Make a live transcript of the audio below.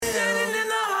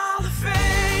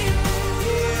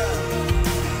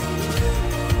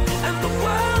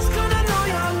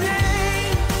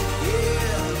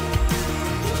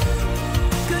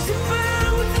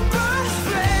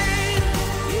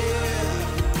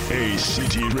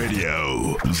ACT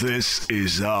Radio. This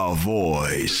is our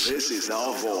voice. This is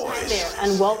our voice. Hi there,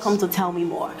 and welcome to Tell Me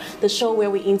More, the show where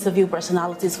we interview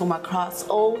personalities from across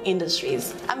all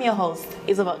industries. I'm your host,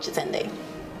 Isabel Chitende.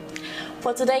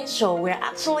 For today's show, we're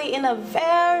actually in a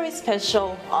very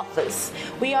special office.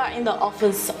 We are in the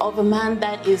office of a man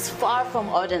that is far from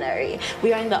ordinary.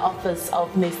 We are in the office of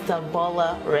Mr.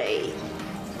 Bola Ray.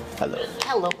 Hello.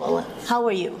 Hello, Bola. How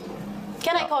are you?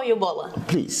 Can I call you Bola?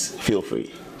 Please, feel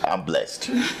free. I'm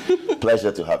blessed.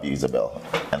 Pleasure to have you, Isabel.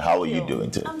 And how are you doing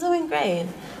today? I'm doing great.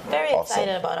 Very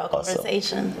excited about our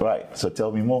conversation. Right, so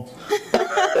tell me more.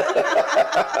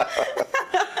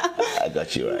 I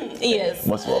got you right. Yes.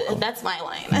 Most welcome. That's my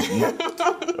line.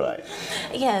 Right.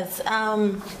 Yes.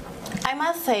 I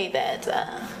must say that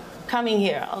coming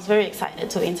here, I was very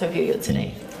excited to interview you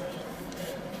today.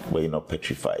 Were you not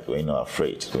petrified? Were you not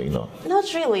afraid? Were you not?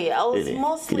 Not really. I was Really?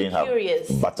 mostly You didn't curious.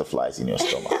 have butterflies in your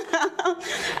stomach.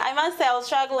 I must say I was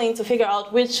struggling to figure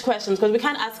out which questions, because we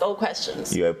can't ask all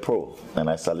questions. You're a pro, and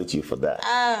I salute you for that.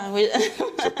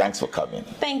 So thanks for coming.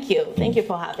 Thank you. Thank you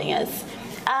for having us.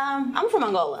 I'm from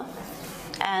Angola,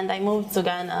 and I moved to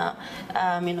Ghana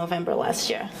in November last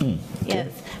year. Okay.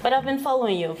 Yes, but I've been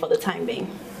following you for the time being.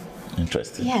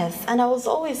 Interesting. Yes, and I was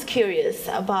always curious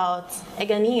about a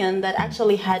Ghanaian that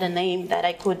actually had a name that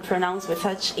I could pronounce with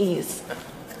such ease.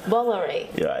 Bola Ray.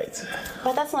 You're right.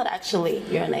 But that's not actually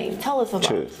your name. Tell us about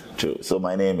it. True. So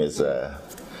my name is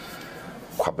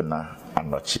Kwabena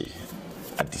Anokye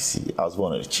Assisi. I was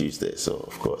born on a Tuesday, so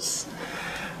of course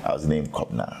I was named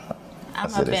Kwabena. I'm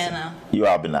Kwabena. You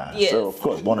are Kwabena. Yes. So of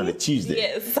course born on a Tuesday.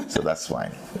 Yes. So that's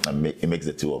fine. It makes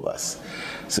the two of us.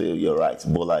 So you're right.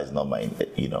 Bola is not my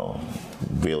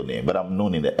real name, but I'm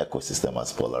known in the ecosystem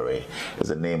as Bola Ray. It's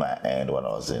a name I earned when I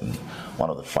was in one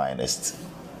of the finest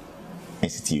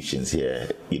institutions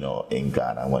here, in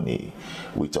Ghana, when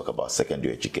we talk about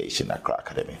secondary education, Accra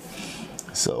Academy.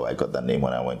 So I got that name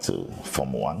when I went to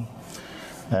Form 1,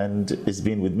 and it's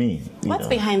been with me. What's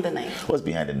behind the name? What's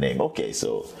behind the name? Okay,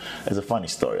 so it's a funny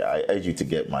story. I urge you to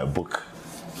get my book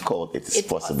called It's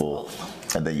Possible,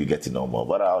 and then you get to know more.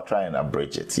 But I'll try and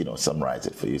abridge it, summarize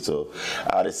it for you. So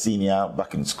I had a senior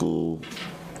back in school,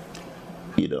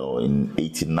 in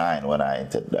 89 when I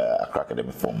entered Accra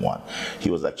Academy Form 1.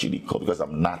 He was actually called, because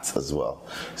I'm Nat as well,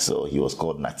 so he was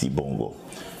called Natty Bongo.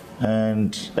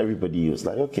 And everybody was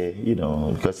like, okay,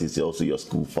 because he's also your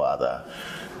school father,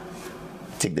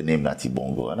 take the name Natty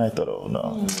Bongo. And I thought, oh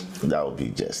no, that would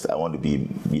be I want to be,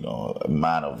 a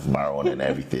man of my own and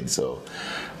everything. So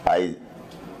I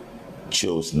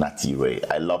chose Natty Ray.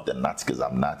 I love the Nat because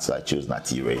I'm Nat, so I chose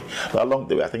Natty Ray. But along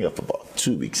the way, I think for about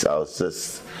 2 weeks, I was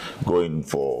just going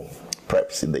for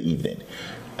preps in the evening.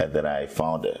 And then I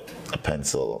found a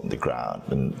pencil on the ground.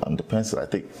 And on the pencil, I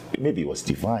think maybe it was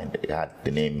divine. It had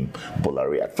the name Bola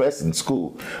Ray. At first in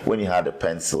school, when you had a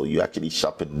pencil, you actually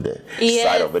sharpen the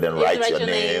side of it and write your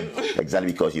name.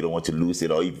 Exactly, because you don't want to lose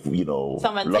it, or if,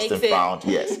 someone lost and found.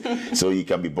 Yes. So it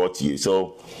can be brought to you.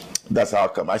 So that's how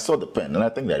come I saw the pen, and I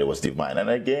think that it was divine. And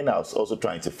again, I was also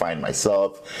trying to find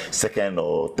myself, second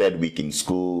or third week in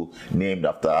school, named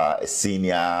after a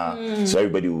senior. So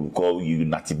everybody would call you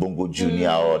Natty Bongo Jr.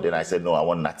 Or then I said, no, I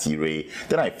want Natty Ray.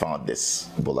 Then I found this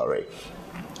Bola Ray.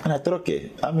 And I thought,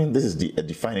 okay, this is a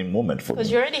defining moment for me.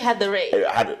 Because you already had the Ray.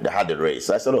 I had the Ray.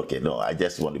 So I said, okay, no, I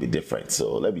just want to be different.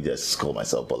 So let me just call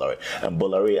myself Bola Ray. And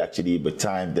Bola Ray actually, by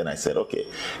time, then I said, okay,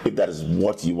 if that is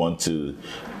what you want to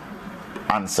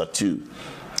answer to,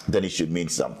 then it should mean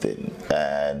something.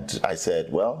 And I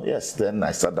said, well, yes. Then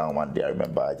I sat down one day. I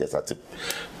remember I just had to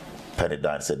pen it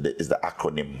down and said, it's the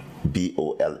acronym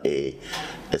BOLA.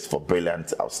 It's for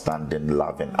brilliant, outstanding,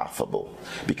 loving, affable.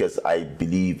 Because I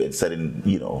believe in certain,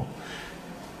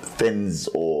 things,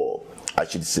 or I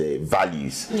should say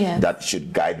values, that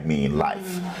should guide me in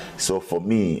life. So for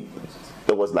me,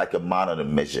 it was like a man on a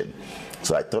mission.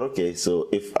 So I thought, okay, so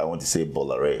if I want to say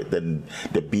Bola Ray, then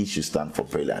the B should stand for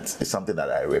brilliance. It's something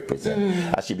that I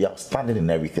represent. I should be outstanding in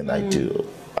everything I do.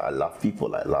 I love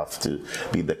people. I love to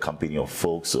be in the company of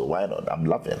folks. So why not? I'm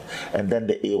loving. And then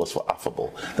the A was for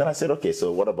affable. Then I said, okay,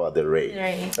 so what about the Ray?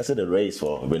 I said the Ray is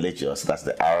for religious. That's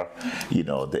the R.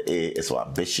 The A is for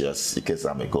ambitious, because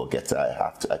I'm a go-getter. I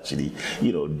have to actually,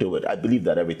 do it. I believe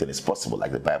that everything is possible,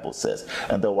 like the Bible says.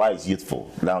 And the Y is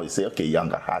youthful. Now you say, okay,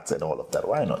 younger hearts and all of that.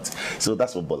 Why not? So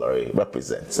that's what Bola Ray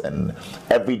represents. And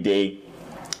every day,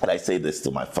 and I say this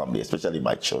to my family, especially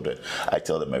my children, I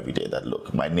tell them every day that,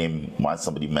 look, my name, once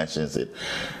somebody mentions it,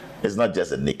 it's not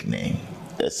just a nickname.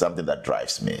 It's something that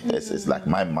drives me. It's like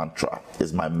my mantra.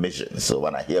 It's my mission. So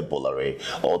when I hear Bola Ray,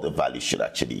 all the values should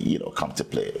actually, come to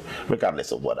play,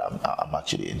 regardless of what I'm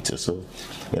actually into. So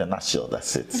in a nutshell,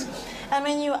 that's it. I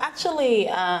mean, you actually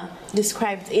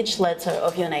described each letter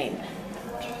of your name.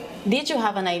 Did you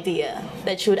have an idea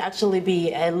that you would actually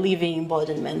be a living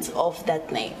embodiment of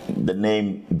that name? The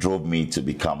name drove me to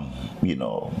become,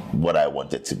 what I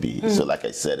wanted to be. So like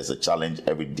I said, it's a challenge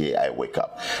every day I wake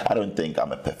up. I don't think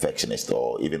I'm a perfectionist,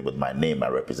 or even with my name I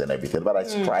represent everything, but I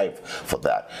strive for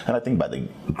that. And I think by the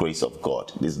grace of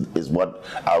God is what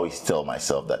I always tell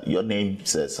myself, that your name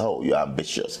says, oh, you're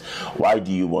ambitious. Why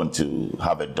do you want to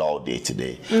have a dull day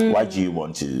today? Why do you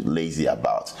want to lazy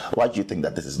about? Why do you think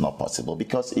that this is not possible?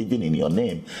 Because even in your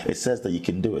name, it says that you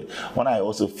can do it. When I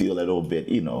also feel a little bit,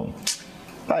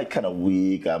 like kind of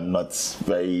weak, I'm not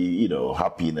very,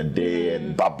 happy in a day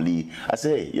and bubbly, I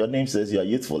say, hey, your name says you're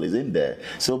youthful, it's in there.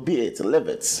 So be it, live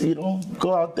it,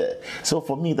 go out there. So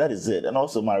for me, that is it. And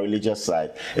also my religious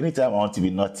side, anytime I want to be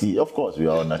naughty, of course we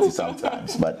are all naughty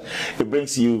sometimes, but it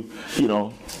brings you,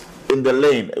 in the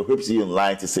lane, it whips you in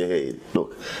line to say, hey,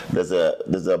 look, there's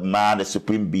a man, a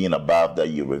supreme being above that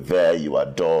you revere, you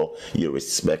adore, you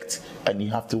respect, and you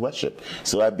have to worship.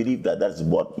 So I believe that that's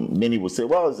what many will say,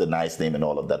 well, it's a nice name and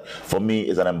all of that. For me,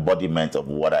 it's an embodiment of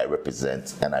what I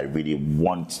represent, and I really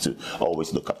want to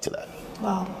always look up to that.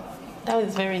 Wow, that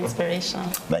was very inspirational.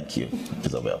 Thank you,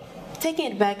 Isabel.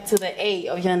 Taking it back to the A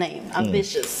of your name,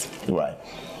 ambitious. Right.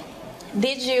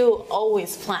 Did you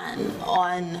always plan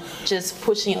on just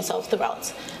pushing yourself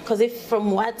throughout? Because if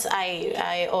from what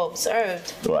I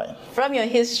observed from your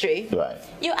history,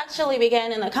 you actually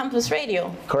began in a campus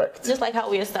radio. Correct. Just like how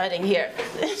we are starting here.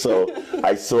 So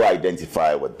I so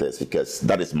identify with this because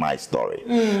that is my story.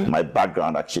 My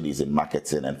background actually is in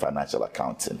marketing and financial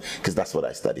accounting, because that's what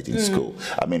I studied in school.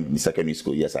 I mean, in secondary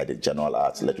school, yes, I did general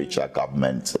arts, literature,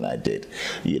 government, and I did,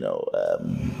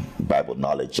 Bible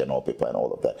knowledge, general paper, and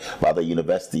all of that. But at the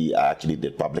university, I actually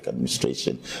did public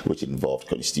administration, which involved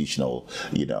constitutional,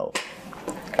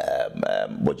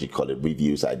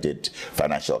 reviews. I did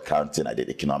financial accounting, I did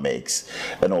economics,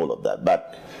 and all of that.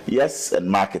 But yes, and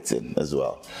marketing as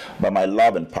well. But my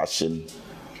love and passion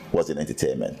was in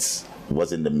entertainment,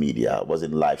 was in the media, was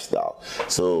in lifestyle.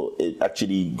 So it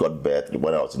actually got birthed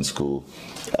when I was in school,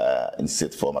 in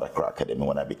sixth form at Accra Academy,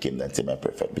 when I became the entertainment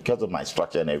prefect. Because of my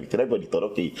structure and everything, everybody thought,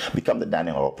 okay, become the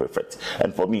dining hall prefect.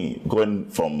 And for me, going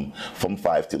from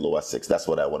 5 to lower 6, that's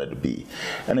what I wanted to be.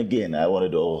 And again, I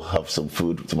wanted to have some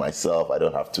food to myself. I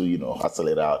don't have to, hustle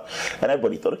it out. And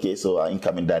everybody thought, okay, so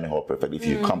incoming dining hall prefect, if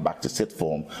you come back to sixth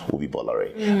form, will be Bola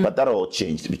Ray. But that all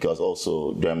changed because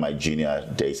also during my junior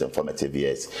days and formative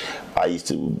years, I used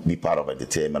to be part of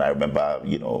entertainment. I remember,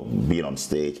 being on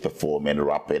stage, performing,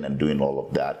 rapping, and doing all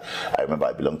of that. I remember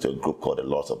I belonged to a group called the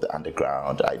Lords of the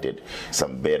Underground. I did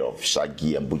some bit of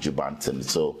Shaggy and Buju Banton.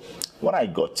 So when I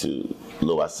got to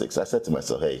lower 6, I said to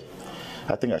myself, hey,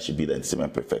 I think I should be the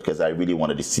entertainment prefect, because I really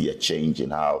wanted to see a change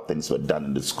in how things were done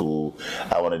in the school.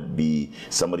 I wanted to be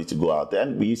somebody to go out there,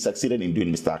 and we succeeded in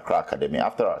doing Mr. Accra Academy.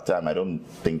 After our time, I don't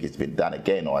think it's been done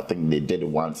again, or I think they did it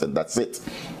once and that's it.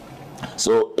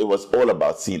 So it was all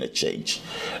about seeing a change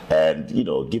and,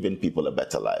 giving people a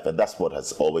better life. And that's what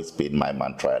has always been my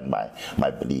mantra and my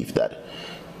belief, that,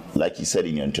 like you said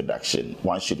in your introduction,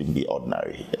 one shouldn't be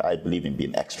ordinary. I believe in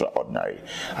being extraordinary.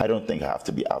 I don't think I have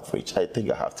to be average. I think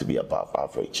I have to be above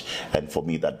average. And for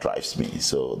me, that drives me.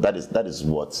 So that is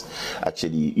what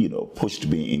actually, pushed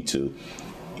me into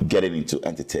getting into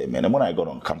entertainment. And when I got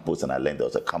on campus and I learned there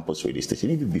was a campus radio station,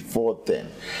 even before then,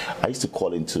 I used to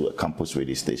call into a campus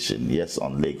radio station, yes,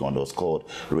 on Legon. It was called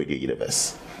Radio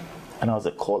Universe. And I was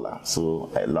a caller,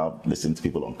 so I loved listening to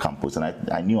people on campus, and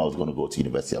I knew I was going to go to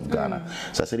University of Ghana.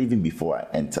 So I said, even before I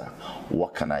enter,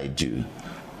 what can I do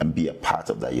and be a part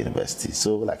of that university?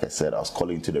 So like I said, I was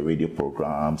calling to the radio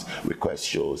programs, request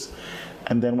shows.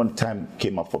 And then when time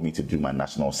came up for me to do my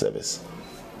national service,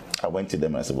 I went to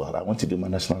them and I said, well, I want to do my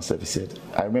national service yet.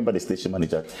 I remember the station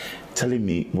manager telling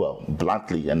me, well,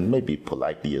 bluntly and maybe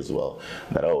politely as well,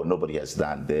 that, oh, nobody has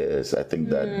done this. I think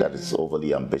that is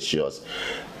overly ambitious.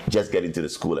 Just get into the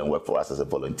school and work for us as a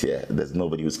volunteer. There's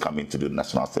nobody who's coming to do the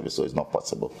national service, so it's not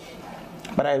possible.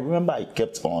 But I remember I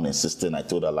kept on insisting. I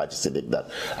told Alhaji Siddiq that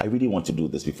I really want to do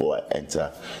this before I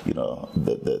enter,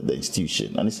 the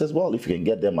institution. And he says, well, if you can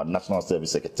get them at National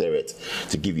Service Secretariat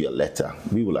to give you a letter,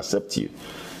 we will accept you.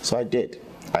 So I did.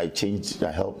 I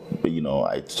helped,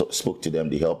 I spoke to them.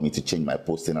 They helped me to change my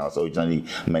posting. I was originally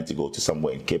meant to go to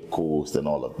somewhere in Cape Coast and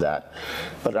all of that.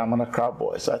 But I'm an Accra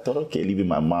boy. So I thought, okay, leaving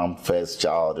my mom, first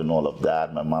child and all of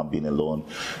that, my mom being alone.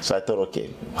 So I thought,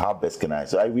 okay, how best can I?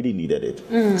 So I really needed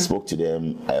it. Spoke to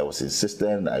them. I was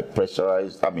insistent. I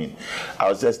pressurized. I mean, I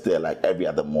was just there like every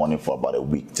other morning for about a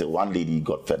week till one lady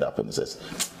got fed up and says,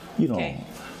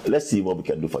 let's see what we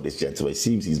can do for this gentleman. It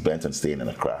seems he's bent on staying in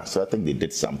Accra. So I think they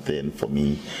did something for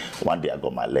me. One day I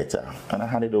got my letter and I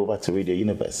handed it over to Radio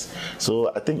Universe.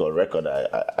 So I think on record,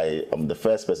 I am the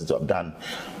first person to have done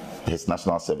his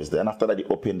national service there. And after that, he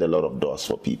opened a lot of doors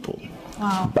for people.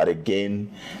 Wow. But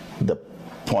again, the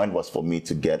point was for me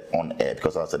to get on air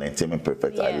because I was an entertainment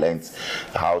prefect. Yes. I learned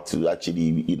how to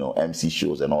actually, MC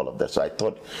shows and all of that. So I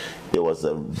thought it was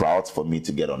a route for me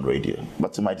to get on radio.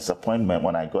 But to my disappointment,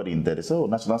 when I got in there, they said,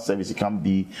 national service, you can't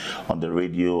be on the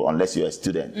radio unless you're a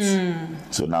student.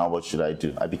 So now what should I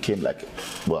do? I became like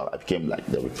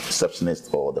the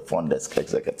receptionist or the front desk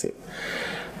executive.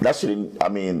 That shouldn't,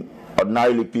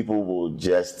 ordinarily people will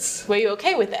just... Were you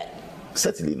okay with that?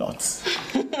 Certainly not.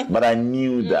 But I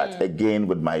knew that, again,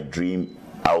 with my dream,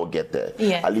 I will get there.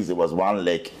 Yes. At least it was one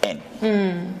leg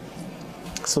in.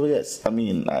 So, yes,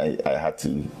 I had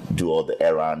to do all the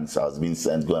errands. I was being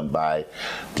sent, go and buy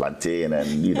plantain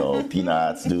and,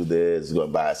 peanuts, do this, go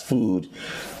and buy us food.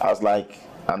 I was like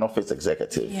an office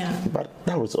executive. Yeah. But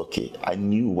that was okay. I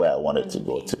knew where I wanted to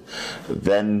go to.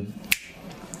 Then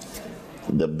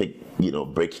the big,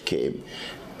 break came.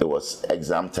 It was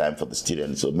exam time for the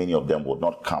students, so many of them would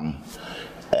not come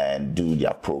and do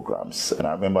their programs. And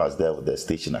I remember I was there with the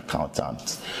station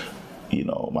accountant,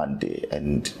 one day,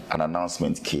 and an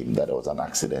announcement came that there was an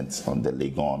accident on the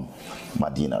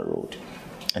Legon-Medina Road.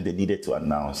 And they needed to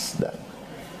announce that.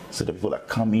 So the people that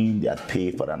come in, they had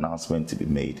paid for the announcement to be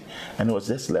made. And it was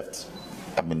just left,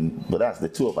 with us, the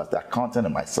two of us, the accountant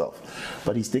and myself.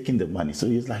 But he's taking the money. So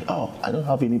he's like, I don't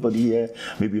have anybody here.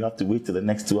 Maybe you have to wait till the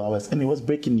next 2 hours. And it was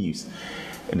breaking news.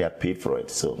 And they had paid for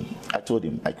it. So I told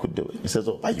him I could do it. He says,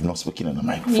 you've not spoken on the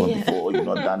microphone before. You've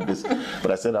not done this.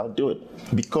 But I said, I'll do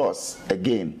it. Because,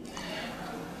 again,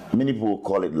 many people will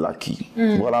call it lucky.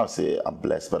 Well, I'll say I'm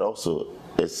blessed. But also,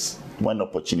 it's when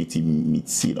opportunity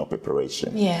meets,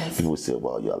 preparation. Yes. People say,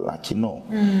 you're lucky. No.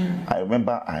 I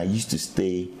remember I used to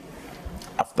stay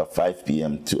after 5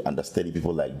 p.m. to understudy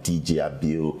people like DJ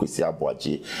Abil, Kwesi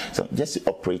Abuaje, so just to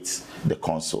operate the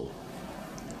console.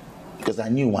 Because I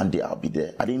knew one day I'll be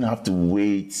there. I didn't have to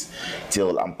wait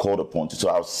till I'm called upon to. So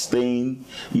I was staying,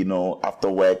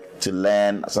 after work to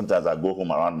learn. Sometimes I go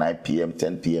home around 9 p.m.,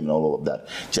 10 p.m. and all of that,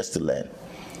 just to learn.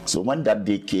 So when that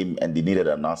day came and they needed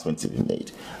an announcement to be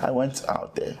made, I went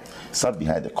out there, sat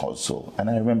behind the console, and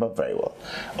I remember very well,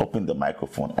 opened the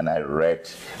microphone and I read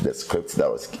the script that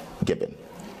was given.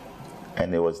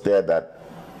 And it was there that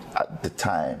at the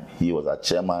time, he was a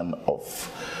chairman of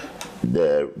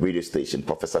the radio station,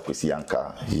 Professor Kwesi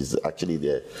Anka. He's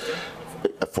actually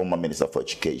a former Minister for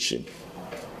Education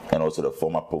and also the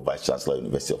former Pro-Vice Chancellor,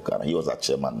 University of Ghana. He was a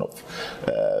chairman of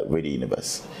Radio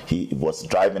Universe. He was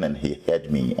driving and he heard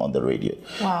me on the radio.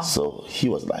 Wow. So he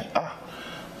was like, a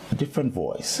different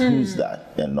voice. Who's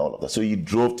that? And all of that. So he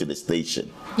drove to the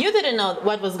station. You didn't know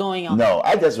what was going on? No,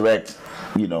 I just read,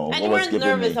 and what you was weren't given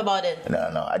nervous me. about it?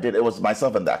 No, I did. It was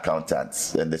myself and the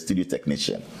accountant and the studio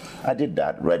technician. I did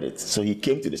that, read it. So he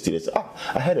came to the studio and said,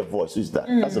 I heard a voice. Who's that?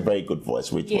 That's a very good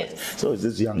voice. Which voice? So it's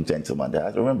this young gentleman there. I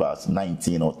remember I was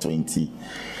 19 or 20.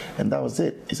 And that was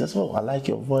it. He says, I like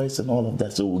your voice and all of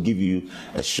that. So we'll give you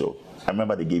a show. I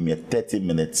remember they gave me a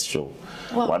 30-minute show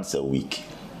once a week.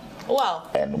 Wow.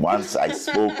 And once I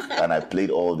spoke and I played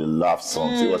all the love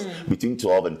songs, it was between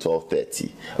 12 and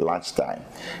 12:30, lunchtime.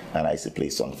 And I used to play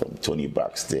songs from Tony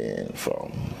Braxton,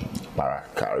 from Mariah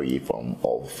Carey, from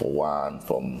All For One,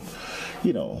 from,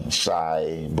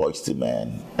 Shy, Boyz II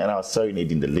Men. And I was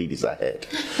serenading the ladies I had.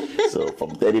 So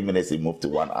from 30 minutes, it moved to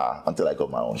 1 hour until I got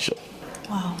my own show.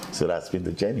 Wow. So that's been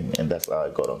the journey. And that's how I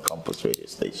got on campus radio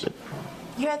station.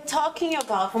 You're talking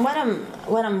about, from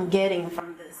what I'm getting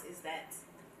from this is that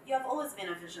you have always been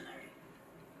a visionary.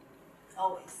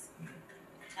 Always.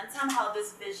 And somehow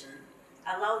this vision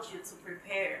allowed you to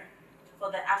prepare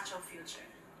for the actual future.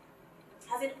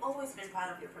 Has it always been part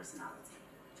of your personality?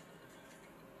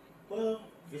 Well,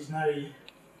 visionary,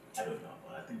 I don't know,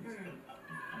 but I think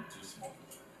I'm too small.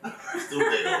 Still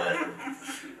there, right?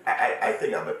 I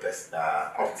think I'm a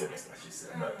optimist, I should say.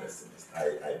 I'm not a pessimist.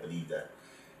 I believe that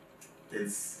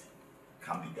things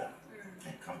can be done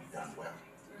and can be done well.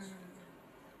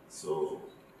 So,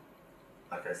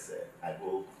 like I said, I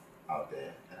go out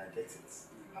there and I get it.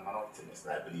 I'm an optimist.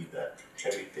 I believe that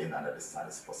everything under the sun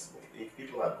is possible. If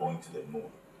people are going to the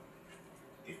moon,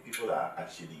 if people are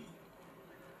actually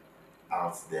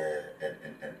out there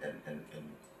and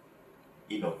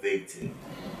innovating,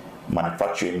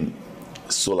 manufacturing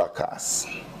solar cars,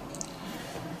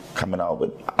 coming out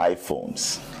with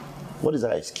iPhones, what is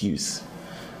our excuse?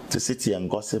 To sit here and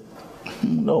gossip?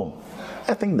 No.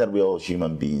 I think that we are all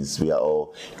human beings. We are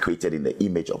all created in the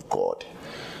image of God.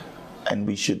 and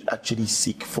we should actually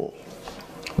seek for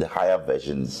the higher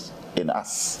versions in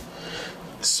us.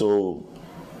 So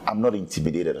I'm not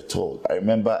intimidated at all. I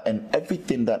remember, and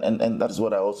everything that, and that is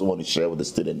what I also want to share with the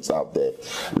students out there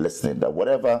listening, that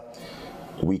whatever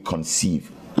we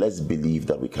conceive, let's believe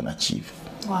that we can achieve.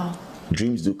 Wow.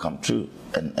 Dreams do come true,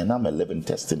 and I'm a living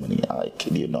testimony, I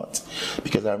kid you not.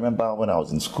 Because I remember when I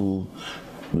was in school,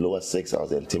 lower 6, I was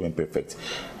the entertainment prefect.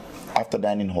 After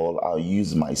dining hall, I'll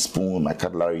use my spoon, my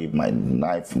cutlery, my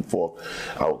knife and fork.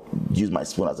 I'll use my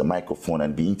spoon as a microphone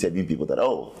and be interviewing people that,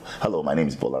 oh, hello, my name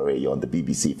is Bola Ray, you're on the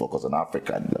BBC, Focus on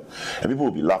Africa. And people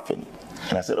will be laughing.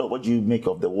 And I said, oh, what do you make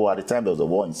of the war? At the time, there was a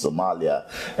war in Somalia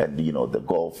and, the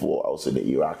Gulf War, also the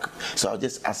Iraq. So I'll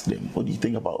just ask them, what do you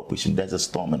think about Operation Desert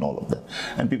Storm and all of that?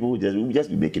 And people would just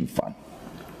be making fun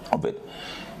of it.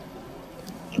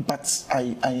 But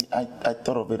I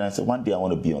thought of it and I said, one day I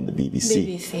want to be on the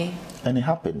BBC. And it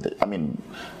happened. I mean,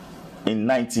 in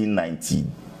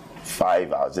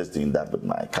 1995, I was just doing that with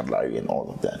my cutlery and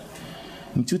all of that.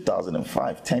 In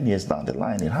 2005, 10 years down the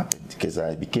line, it happened because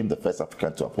I became the first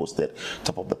African to have hosted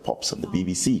Top of the Pops on the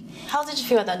BBC. How did you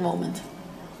feel at that moment?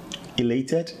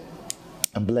 Elated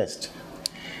and blessed.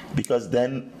 Because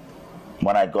then,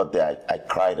 when I got there, I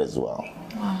cried as well.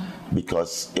 Wow.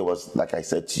 Because it was, like I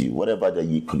said to you, whatever that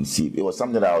you conceive, it was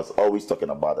something that I was always talking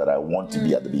about, that I want to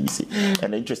be at the BBC.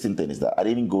 And the interesting thing is that I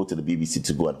didn't go to the BBC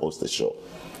to go and host the show.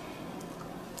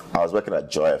 I was working at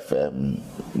Joy FM.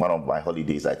 One of my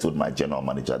holidays, I told my general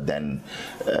manager, then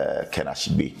Ken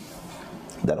Ashibe,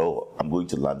 that, oh, I'm going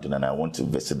to London and I want to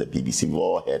visit the BBC. We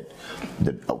all heard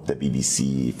of the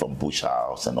BBC from Bush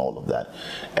House and all of that.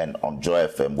 And on Joy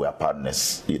FM, we are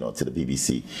partners, to the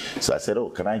BBC. So I said, oh,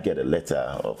 can I get a letter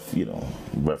of,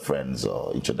 reference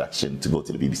or introduction to go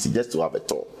to the BBC just to have a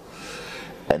tour?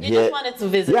 And you just wanted to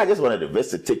visit? Yeah, I just wanted to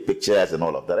visit, take pictures and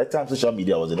all of that. At times, social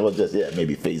media it was just,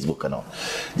 maybe Facebook and all.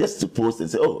 Just to post and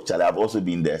say, oh, Charlie, I've also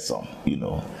been there some,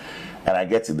 And I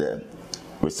get to the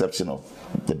reception of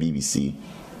the BBC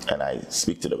and I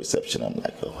speak to the reception. I'm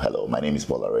like, oh, hello, my name is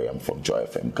Bola Ray. I'm from Joy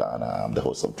FM Ghana. I'm the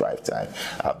host of Drive Time.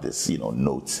 I have this,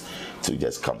 note to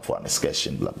just come for an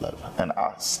excursion, blah, blah, blah. And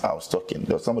as I was talking,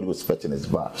 there was somebody who was fetching his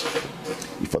badge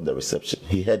from the reception.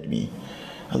 He heard me.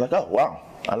 I was like, oh, wow.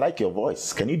 I like your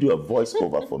voice. Can you do a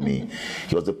voiceover for me?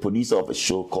 He was the producer of a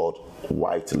show called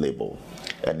White Label,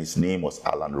 and his name was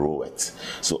Alan Rowett.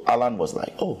 So Alan was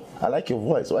like, oh, I like your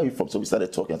voice. Where are you from? So we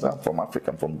started talking. I said, I'm from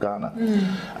Africa. I'm from Ghana.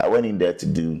 I went in there to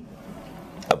do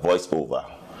a voiceover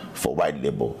for White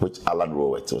Label, which Alan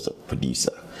Rowett was a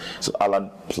producer. So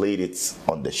Alan played it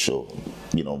on the show,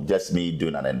 just me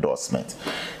doing an endorsement.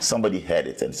 Somebody heard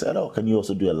it and said, oh, can you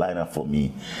also do a liner for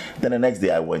me? Then the next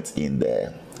day I went in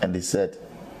there and they said,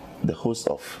 the host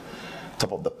of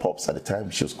Top of the Pops at the time,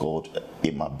 she was called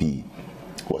Emma B,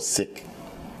 was sick.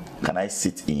 Can I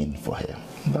sit in for her?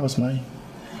 That was my,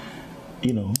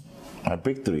 my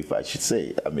breakthrough, if I should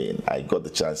say. I mean, I got the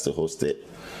chance to host it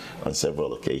on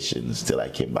several occasions till I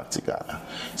came back to Ghana.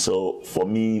 So for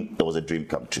me, it was a dream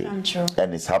come true. I'm sure.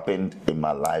 And it's happened in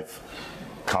my life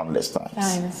countless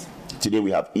times. Today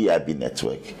we have EIB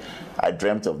Network. I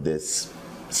dreamt of this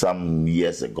some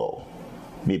years ago,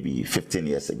 maybe 15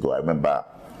 years ago. I remember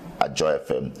at Joy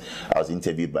FM, I was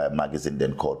interviewed by a magazine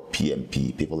then called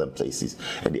PMP, People and Places,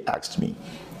 and they asked me,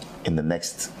 in the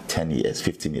next 10 years,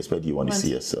 15 years, where do you want to see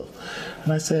yourself?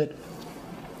 And I said,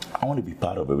 I want to be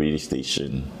part of a radio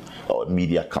station or a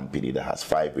media company that has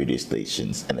 5 radio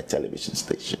stations and a television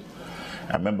station.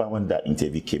 I remember when that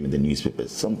interview came in the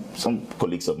newspapers, some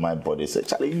colleagues of mine, they said,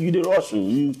 Charlie, you did rush,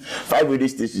 you 5 radio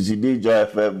stations, you did Joy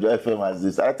FM has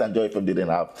this. At that time, Joy FM didn't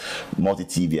have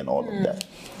multi-TV and all of that.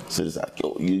 So it's like,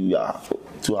 oh, you are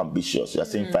too ambitious. You are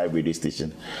saying 5 radio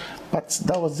stations. But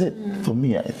that was it for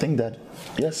me. I think that,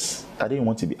 yes, I didn't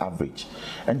want to be average.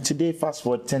 And today, fast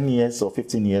forward 10 years or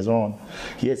 15 years on,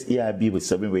 here's EIB with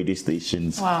 7 radio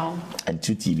stations and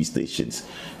 2 TV stations.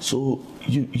 So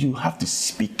you have to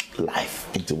speak life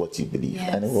into what you believe,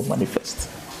 and it will manifest.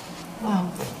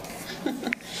 Wow.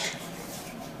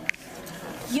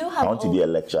 I want to be a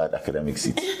lecturer at academic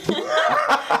seat. It's going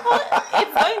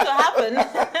to happen.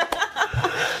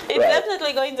 It's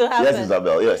definitely going to happen. Yes,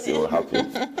 Isabel. Yes, it will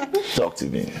happen. Talk to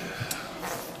me.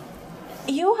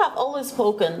 You have always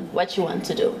spoken what you want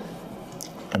to do.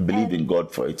 And believe in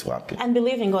God for it to happen. And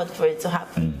believe in God for it to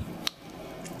happen.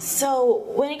 So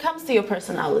when it comes to your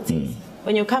personality,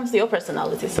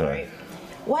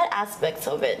 what aspects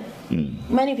of it?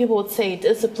 Many people would say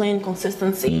discipline,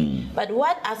 consistency, but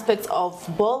what aspects of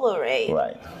Bola Ray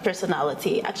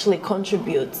personality actually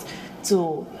contributes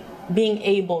to being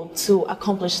able to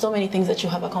accomplish so many things that you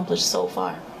have accomplished so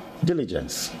far?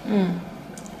 Diligence.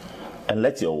 and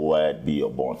let your word be your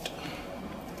bond.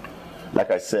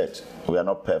 Like I said, we are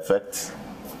not perfect.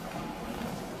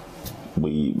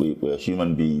 We're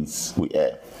human beings, we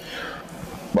err.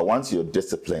 But once you're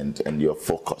disciplined and you're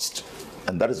focused,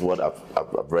 and that is what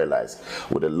I've realized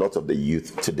with a lot of the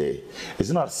youth today, it's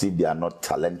not as if they are not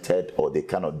talented or they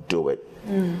cannot do it.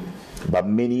 But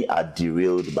many are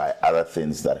derailed by other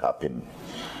things that happen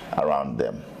around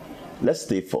them. Let's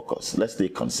stay focused. Let's stay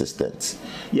consistent.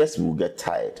 Yes, we'll get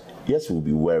tired. Yes, we'll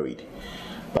be worried.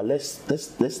 But let's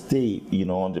stay,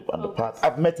 on the path.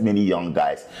 I've met many young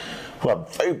guys who are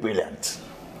very brilliant,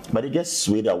 but they get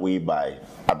swayed away by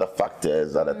other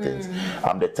factors, other things.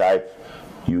 I'm the type,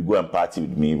 you go and party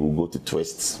with me, we'll go to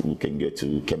Twists, we can go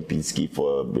to Kempinski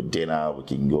for dinner, we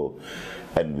can go,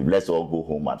 and let's all go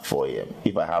home at 4 a.m.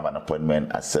 If I have an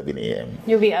appointment at 7 a.m.,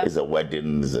 you'll be out. It's a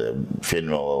wedding, it's a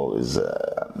funeral, it's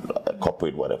a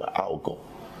corporate, whatever, I'll go.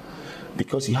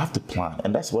 Because you have to plan,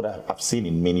 and that's what I've seen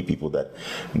in many people, that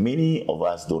many of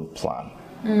us don't plan.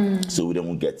 So we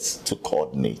don't get to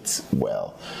coordinate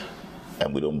well,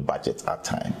 and we don't budget our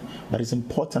time. But it's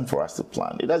important for us to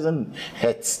plan. It doesn't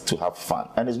hurt to have fun,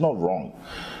 and it's not wrong,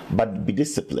 but be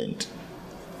disciplined.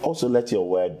 Also, let your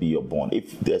word be your bond.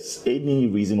 If there's any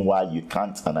reason why you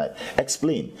can't, and I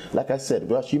explain. Like I said,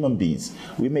 we are human beings.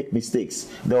 We make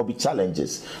mistakes. There will be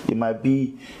challenges. It might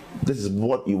be, this is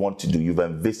what you want to do, you've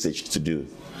envisaged to do.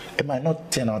 It might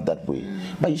not turn out that way,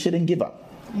 but you shouldn't give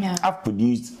up. Yeah. I've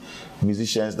produced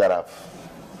musicians that have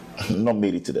not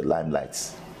made it to the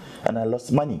limelight, and I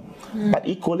lost money. But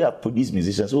equally, I've produced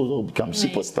musicians who become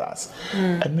superstars.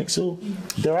 And so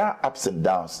there are ups and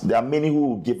downs. There are many who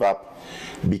will give up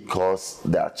because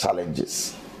there are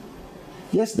challenges.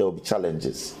 Yes, there will be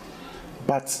challenges,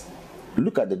 but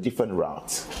look at the different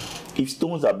routes. If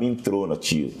stones are being thrown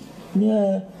at you,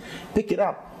 pick it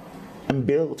up and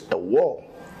build a wall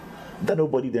that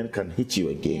nobody then can hit you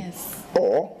again. Yes.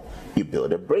 Or you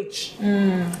build a bridge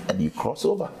and you cross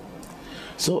over.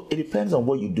 So it depends on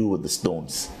what you do with the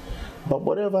stones. But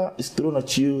whatever is thrown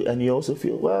at you and you also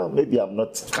feel, well, maybe I'm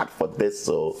not cut for this,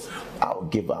 so I'll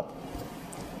give up.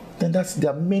 Then there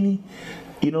are many,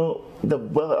 I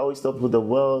always thought with the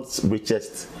world's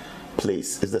richest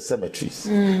place is the cemeteries.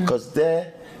 Because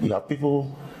there you have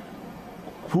people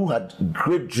who had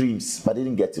great dreams but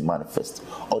didn't get to manifest,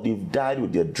 or they've died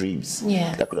with their dreams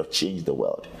that could have changed the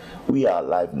world. We are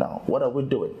alive now. What are we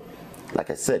doing? Like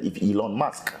I said, if Elon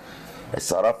Musk, a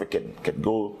South African, can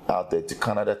go out there to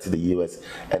Canada, to the US,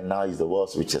 and now he's the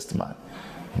world's richest man,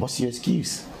 what's your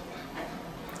excuse?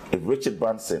 If Richard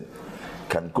Branson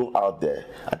can go out there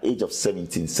at the age of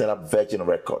 17, set up Virgin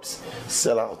Records,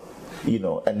 sell out,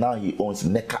 and now he owns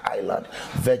Necker Island,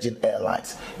 Virgin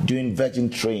Airlines, doing Virgin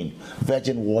Train,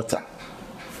 Virgin Water.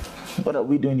 What are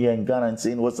we doing here in Ghana and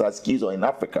saying what's our excuse, or in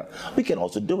Africa? We can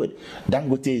also do it.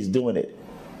 Dangote is doing it.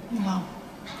 Wow.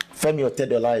 Femi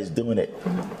Otedola is doing it.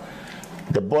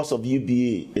 The boss of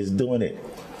UBA is doing it.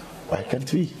 Why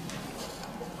can't we?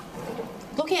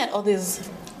 Looking at all these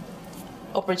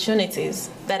opportunities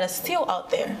that are still out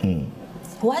there,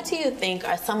 what do you think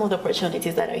are some of the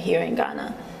opportunities that are here in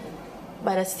Ghana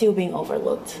but are still being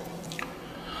overlooked?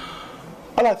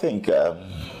 Well, I think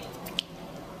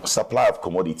supply of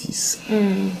commodities.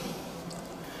 2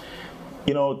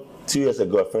 years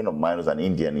ago, a friend of mine who's an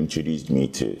Indian introduced me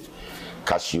to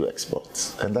cashew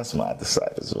exports, and that's my other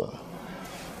side as well.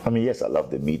 I mean, yes, I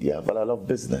love the media, but I love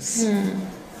business.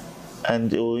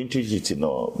 And it will introduce you to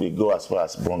know, we go as far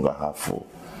as Brongahafu,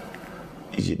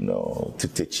 to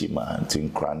Techima, to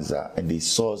Nkranza, and they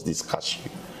source this cashew.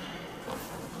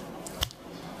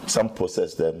 Some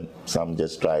process them, some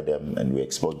just dry them, and we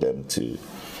export them to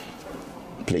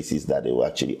places that they will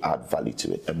actually add value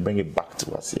to it and bring it back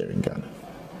to us here in Ghana.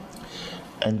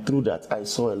 And through that, I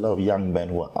saw a lot of young men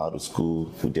who are out of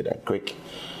school, who did agric,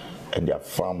 and they are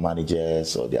farm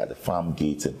managers, or they are the farm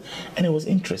gates, and it was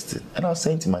interesting. And I was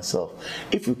saying to myself,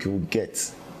 if we could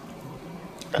get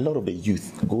a lot of the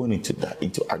youth going into that,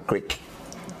 into agric,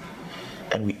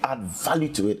 and we add value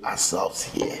to it ourselves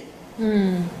here.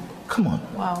 Come on.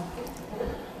 Wow.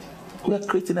 We are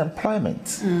creating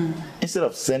employment. Instead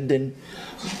of sending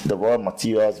the raw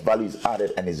materials, value is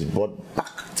added and is brought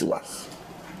back to us.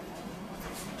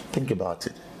 Think about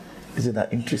it. Isn't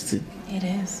that interesting? It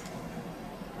is.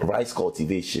 Rice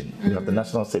cultivation. We have the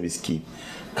National Service Scheme.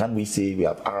 Can we say we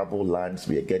have arable lands,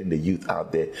 we are getting the youth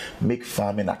out there, make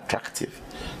farming attractive?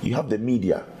 You have the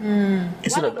media.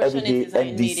 Instead of everyday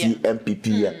NDC,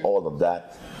 MPP, and all of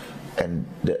that, and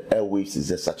the airwaves is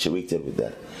just saturated with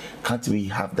that. Can't we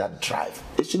have that drive?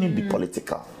 It shouldn't be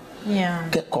political. Yeah.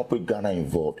 Get corporate Ghana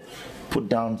involved. Put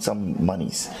down some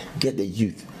monies. Get the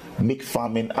youth. make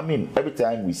farming. I mean, every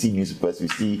time we see newspapers, we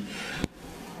see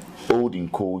old in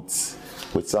coats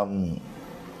with some,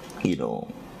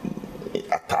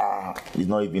 attire. It's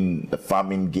not even a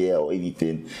farming gear or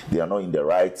anything. They are not in the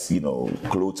right,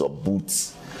 clothes or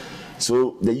boots.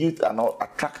 So the youth are not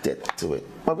attracted to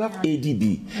it. But we have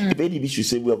ADB. If ADB should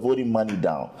say we are voting money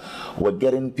down, we're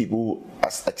getting people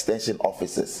as extension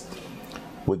officers.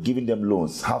 We're giving them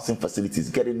loans, housing facilities,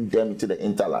 getting them into the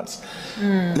interlands.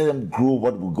 Let them grow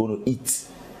what we're going to eat.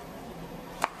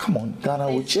 Come on, Ghana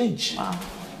will change. Wow.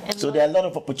 So there are a lot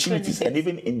of opportunities, and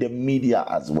even in the media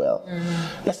as well.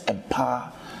 Let's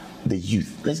empower the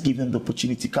youth. Let's give them the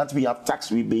opportunity. Can't we have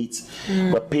tax rebates?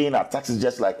 We're paying our taxes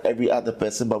just like every other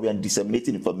person, but we are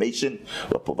disseminating information.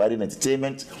 We're providing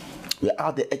entertainment. We're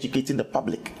out there educating the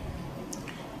public.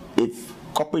 If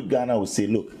corporate Ghana will say,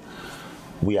 look,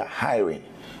 we are hiring.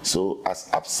 So as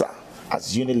APSA,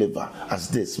 as Unilever, as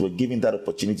this, we're giving that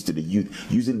opportunity to the youth,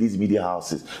 using these media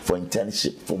houses for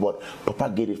internship, for what?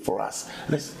 Propagate it for us.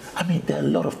 There are a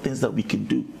lot of things that we can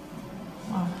do.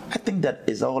 Wow. I think that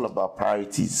is all about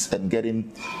priorities and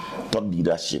getting thought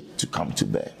leadership to come to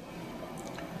bear.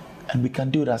 And we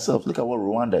can do it ourselves. Look at what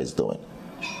Rwanda is doing.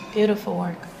 Beautiful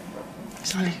work.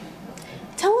 Sorry.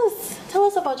 Tell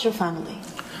us about your family.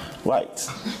 Right.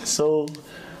 So,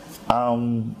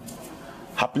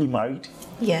 happily married.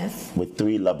 Yes. With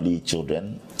 3 lovely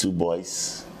children, 2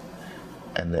 boys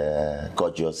and a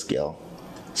gorgeous girl.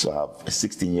 So I have a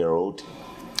 16-year-old,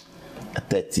 a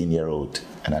 13-year-old,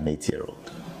 and an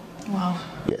 8-year-old. Wow.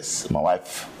 Yes, my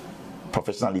wife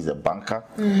professionally is a banker,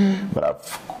 but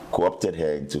I've co-opted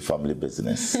her into family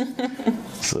business.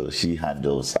 So she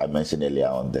handles, I mentioned earlier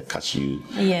on, the cashew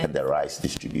and the rice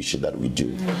distribution that we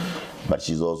do. But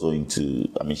she's also into,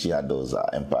 she handles our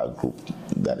Empire Group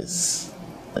that is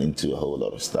into a whole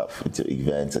lot of stuff, into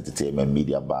events, entertainment,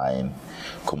 media buying,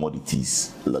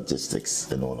 commodities, logistics,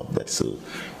 and all of that. So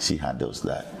she handles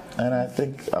that. And I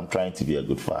think I'm trying to be a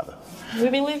good father. We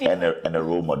believe you. And a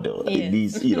role model. In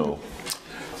these,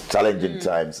 challenging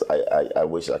times, I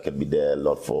wish I could be there a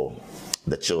lot for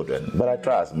the children. But I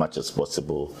try as much as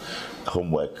possible.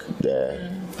 Homework there,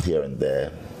 here and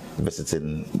there.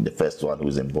 Visiting the first one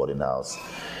who's in boarding house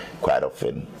quite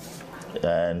often.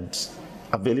 And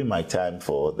availing my time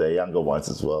for the younger ones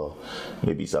as well.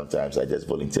 Maybe sometimes I just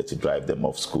volunteer to drive them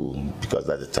off school because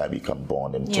that's the time you can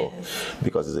bond and talk.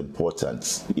 Because it's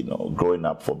important, growing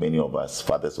up for many of us,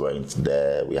 fathers weren't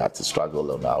there. We had to struggle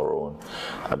on our own.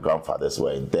 Our grandfathers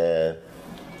weren't there.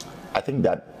 I think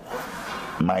that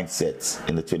mindset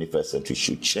in the 21st century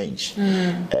should change.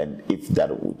 And if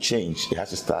that will change, it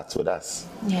has to start with us.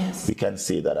 Yes. We can't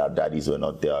say that our daddies were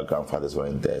not there, our grandfathers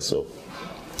weren't there. So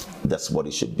that's what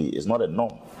it should be. It's not a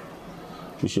norm.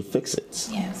 We should fix it.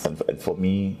 Yes. And for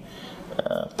me,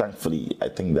 thankfully, I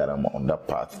think that I'm on that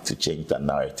path to change that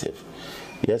narrative.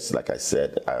 Yes, like I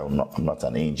said, I'm not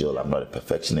an angel, I'm not a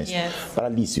perfectionist, but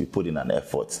at least we put in an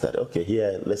effort that, okay,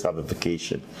 here, let's have a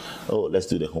vacation. Oh, let's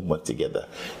do the homework together.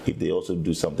 If they also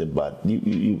do something bad,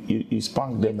 you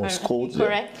spank them or scold them.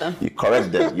 Correct them. You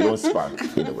correct them. You don't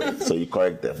spank in a way. So you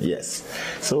correct them, yes.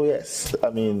 So yes,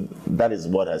 that is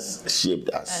what has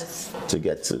shaped us to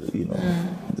get to,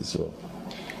 this role.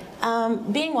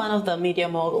 Being one of the media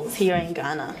moguls here in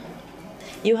Ghana,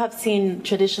 you have seen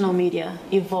traditional media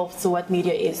evolve to what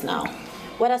media is now.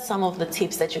 What are some of the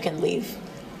tips that you can leave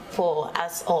for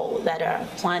us all that are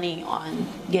planning on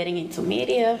getting into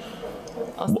media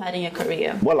or starting a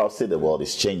career? Well, I'll say the world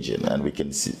is changing, and we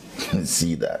can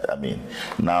see that.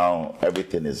 Now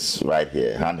everything is right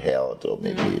here, handheld, or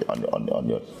maybe on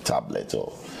your tablet.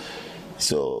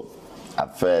 So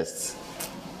at first,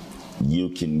 you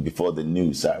can, before the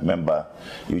news, I remember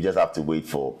you just have to wait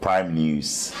for prime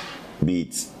news, be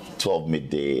it 12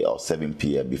 midday or 7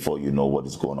 p.m. before you know what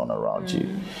is going on around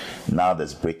you. Now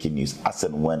there's breaking news as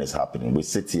and when it's happening. We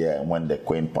sit here and when the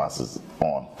Queen passes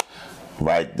on,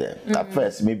 right there. At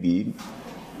first, maybe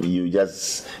you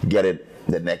just get it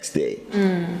the next day.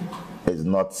 It's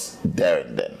not there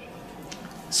and then.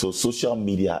 So social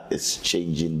media is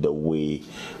changing the way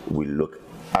we look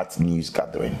at news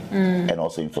gathering and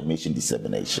also information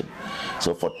dissemination.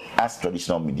 So for us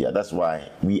traditional media, that's why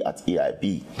we at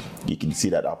EIB, you can see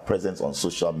that our presence on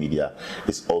social media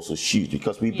is also huge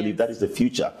because we believe that is the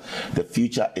future. The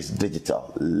future is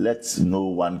digital. Let no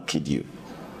one kid you.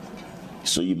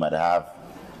 So you might have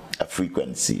a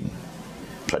frequency,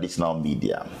 traditional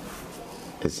media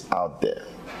is out there,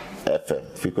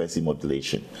 FM, frequency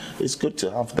modulation. It's good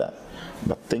to have that,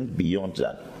 but think beyond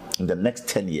that. In the next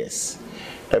 10 years,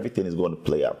 everything is going to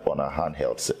play up on our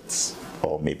handheld sets.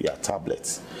 or maybe our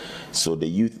tablets. So the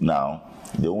youth now,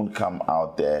 they won't come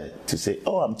out there to say,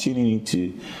 oh, I'm tuning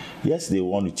into, yes, they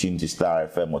want to tune to Star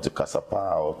FM or to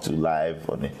Kasapa or to Live,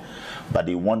 but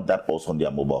they want that also on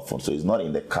their mobile phone. So it's not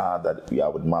in the car that you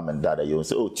are with mom and dad that you will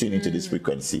say, oh, tune into this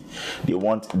frequency. They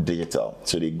want digital.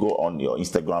 So they go on your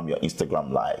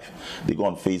Instagram Live. They go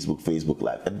on Facebook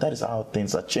Live. And that is how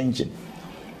things are changing.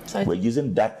 So we're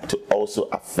using that to also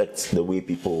affect the way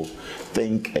people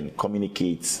think and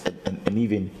communicate and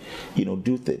even,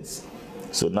 do things.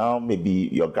 So now maybe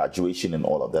your graduation and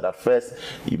all of that. At first,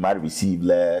 you might receive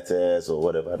letters or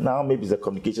whatever. Now maybe it's a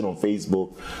communication on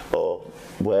Facebook or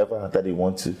wherever that you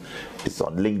want to. It's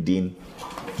on LinkedIn.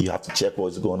 You have to check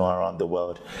what's going on around the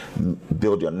world,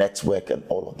 build your network and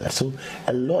all of that. So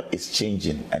a lot is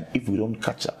changing. And if we don't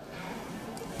catch up,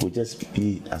 we'll just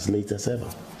be as late as ever.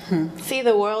 See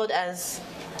the world as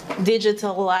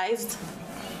digitalized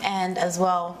and as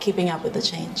well keeping up with the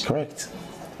change. Correct.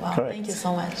 Wow, Correct. Thank you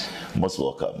so much. Most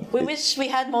welcome. We wish we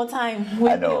had more time.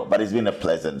 I know, but it's been a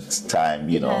pleasant time,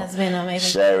 It has been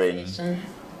amazing sharing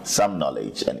some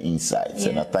knowledge and insights. Yes.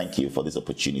 And I thank you for this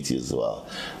opportunity as well.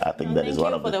 I think that is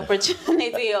one of the... Thank you for the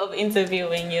opportunity of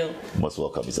interviewing you. Most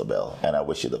welcome, Isabel, and I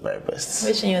wish you the very best.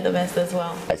 Wishing you the best as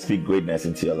well. I speak greatness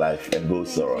into your life and go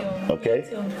so on. Okay?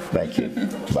 Thank you.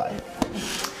 Bye.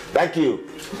 Thank you.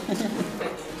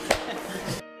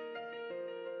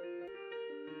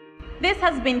 This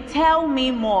has been Tell Me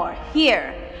More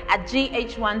here at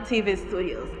GH1 TV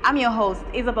Studios. I'm your host,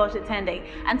 Isabel Chitende,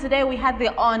 and today we had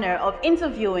the honor of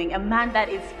interviewing a man that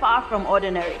is far from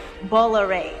ordinary, Bola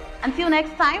Ray. Until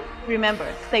next time,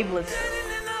 remember, stay blessed.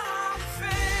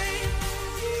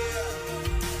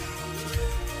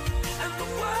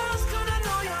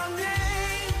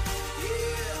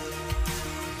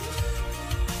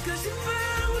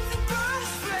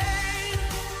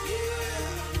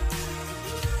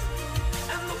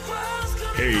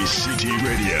 ACT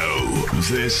Radio,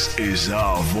 this is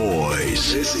our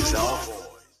voice. This is our voice.